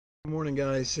Good morning,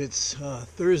 guys. It's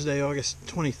Thursday, August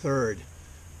 23rd.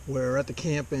 We're at the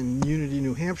camp in Unity,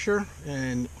 New Hampshire,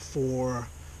 and for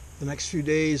the next few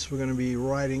days we're going to be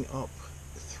riding up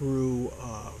through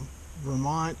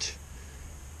Vermont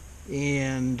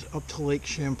and up to Lake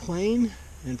Champlain,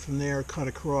 and from there cut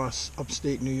across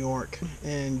upstate New York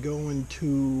and going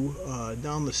to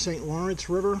down the St. Lawrence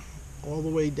River all the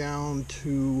way down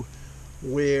to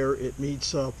where it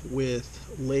meets up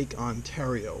with Lake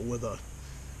Ontario,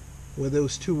 where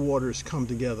those two waters come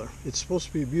together. It's supposed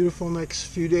to be beautiful next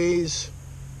few days.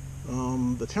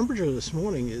 The temperature this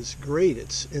morning is great.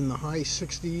 It's in the high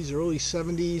 60s, early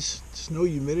 70s. It's no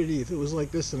humidity. If it was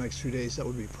like this the next few days, that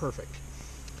would be perfect.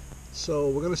 So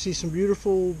we're going to see some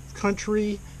beautiful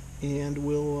country, and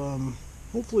we'll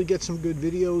hopefully get some good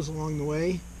videos along the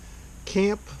way.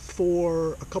 Camp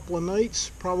for a couple of nights,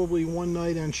 probably one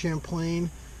night on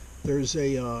Champlain. There's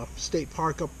a state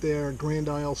park up there, Grand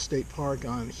Isle State Park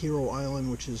on Hero Island,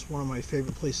 which is one of my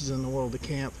favorite places in the world to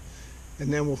camp.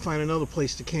 And then we'll find another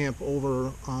place to camp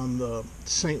over on the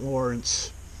St.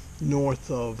 Lawrence, north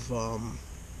of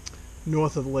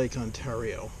Lake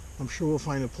Ontario. I'm sure we'll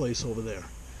find a place over there.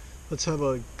 Let's have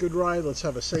a good ride, let's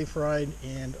have a safe ride,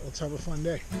 and let's have a fun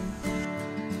day.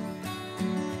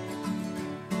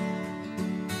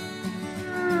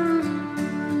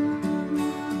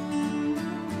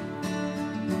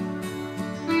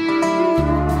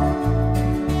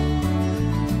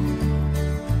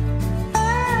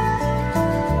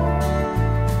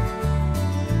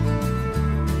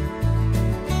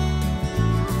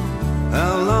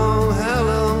 How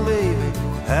long, baby,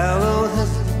 how long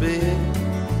has it been?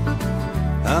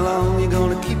 How long you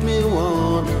gonna keep me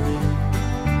wondering?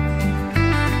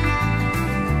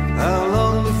 How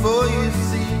long before you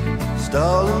see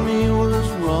stalling me was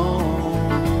wrong?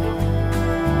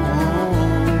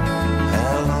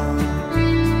 How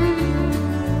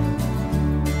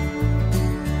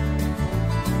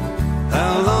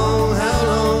long? How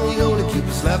long you gonna keep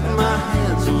slapping my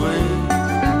hands away?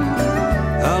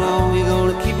 How long you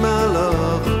gonna keep my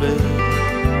love at bay?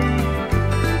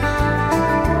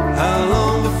 How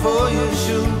long before you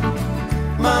shoot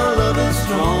my love is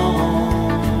strong?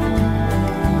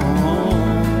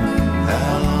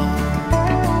 How long?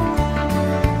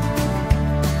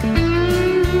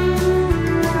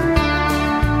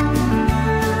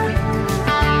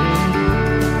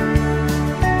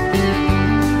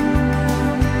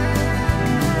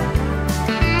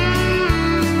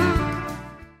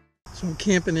 So I'm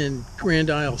camping in Grand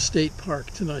Isle State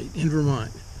Park tonight in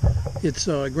Vermont. It's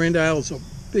Grand Isle is a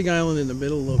big island in the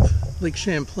middle of Lake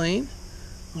Champlain.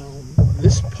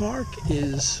 This park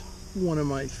is one of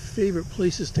my favorite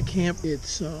places to camp.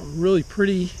 It's really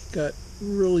pretty, got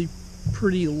really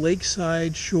pretty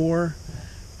lakeside shore,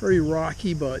 very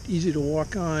rocky but easy to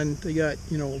walk on. They got,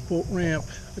 a boat ramp,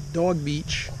 a dog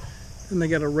beach, and they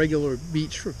got a regular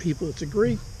beach for people. It's a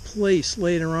great place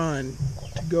later on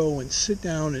to go and sit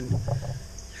down and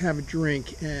have a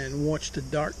drink and watch the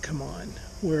dark come on.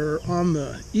 We're on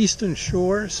the eastern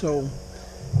shore, so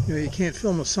you can't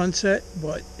film a sunset,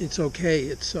 but it's okay.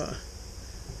 It's a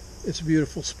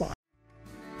beautiful spot.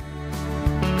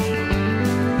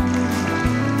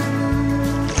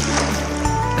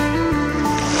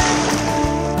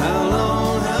 How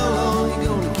long you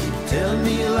gonna keep telling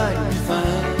me you like me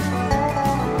fine?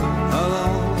 How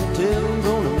long till I'm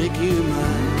gonna make you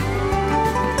mine?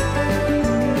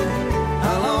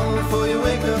 How long before you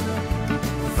wake up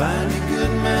and find a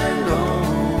good man gone?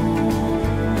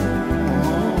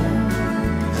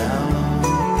 How long?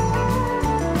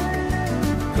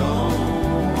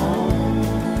 Gone.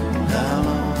 How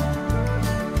long?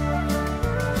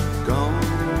 Gone.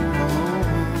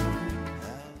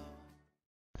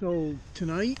 So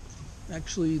tonight,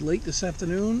 actually late this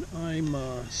afternoon, I'm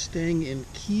staying in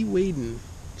Keewaydin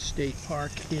State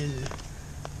Park in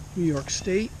New York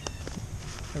State.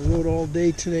 I rode all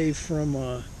day today from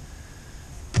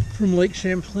Lake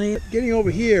Champlain. Getting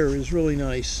over here is really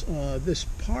nice. This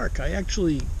park,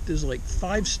 there's like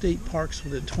 5 state parks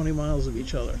within 20 miles of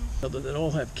each other that all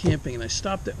have camping, and I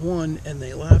stopped at one and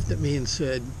they laughed at me and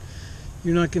said,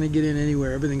 "You're not going to get in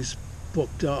anywhere, everything's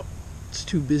booked up. It's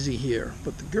too busy here."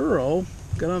 But the girl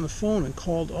got on the phone and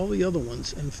called all the other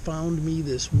ones and found me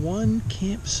this one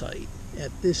campsite at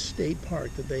this state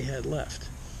park that they had left.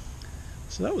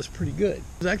 So that was pretty good.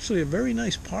 It's actually a very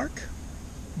nice park.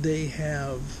 They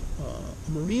have a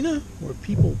marina where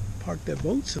people park their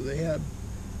boats, so they have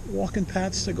walking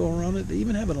paths to go around it. They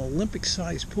even have an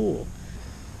Olympic-sized pool.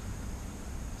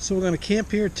 So we're going to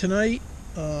camp here tonight.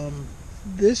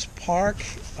 This park,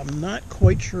 I'm not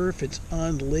quite sure if it's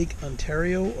on Lake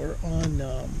Ontario or on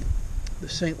the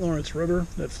St. Lawrence River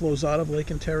that flows out of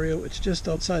Lake Ontario. It's just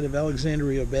outside of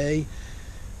Alexandria Bay,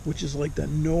 which is like the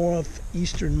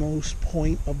northeasternmost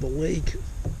point of the lake,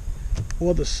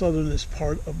 or the southernest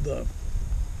part of the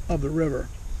river.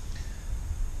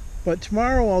 But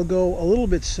tomorrow I'll go a little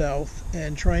bit south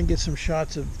and try and get some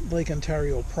shots of Lake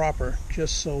Ontario proper,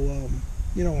 just so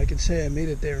you know, I can say I made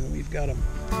it there and we've got them.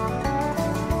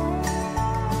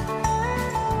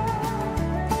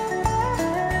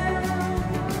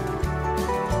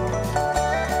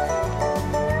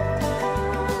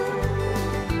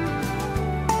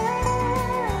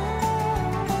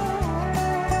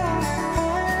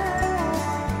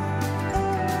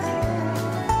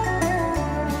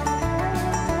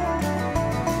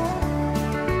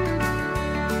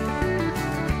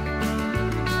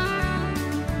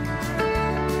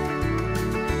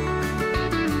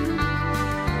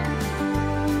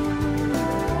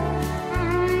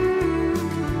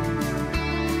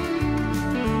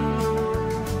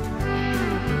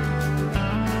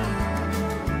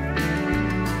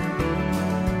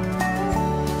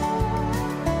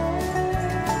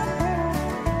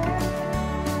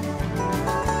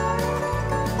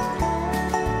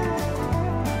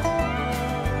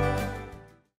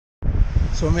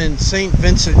 So I'm in St.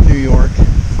 Vincent, New York,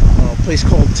 a place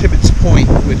called Tibbetts Point,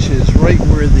 which is right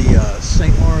where the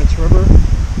St. Lawrence River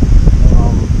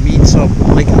meets up with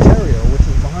Lake Ontario, which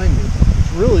is behind me.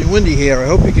 It's really windy here. I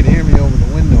hope you can hear me over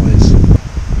the wind noise.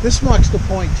 This marks the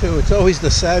point too. It's always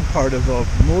the sad part of a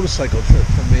motorcycle trip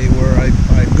for me, where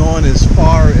I've gone as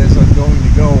far as I'm going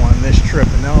to go on this trip,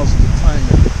 and now is the time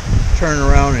to turn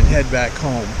around and head back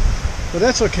home. But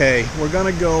that's okay. We're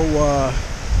gonna go.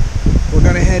 We're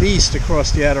going to head east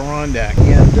across the Adirondack,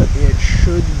 and it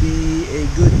should be a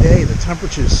good day. The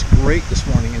temperature's great this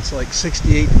morning. It's like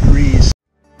 68 degrees.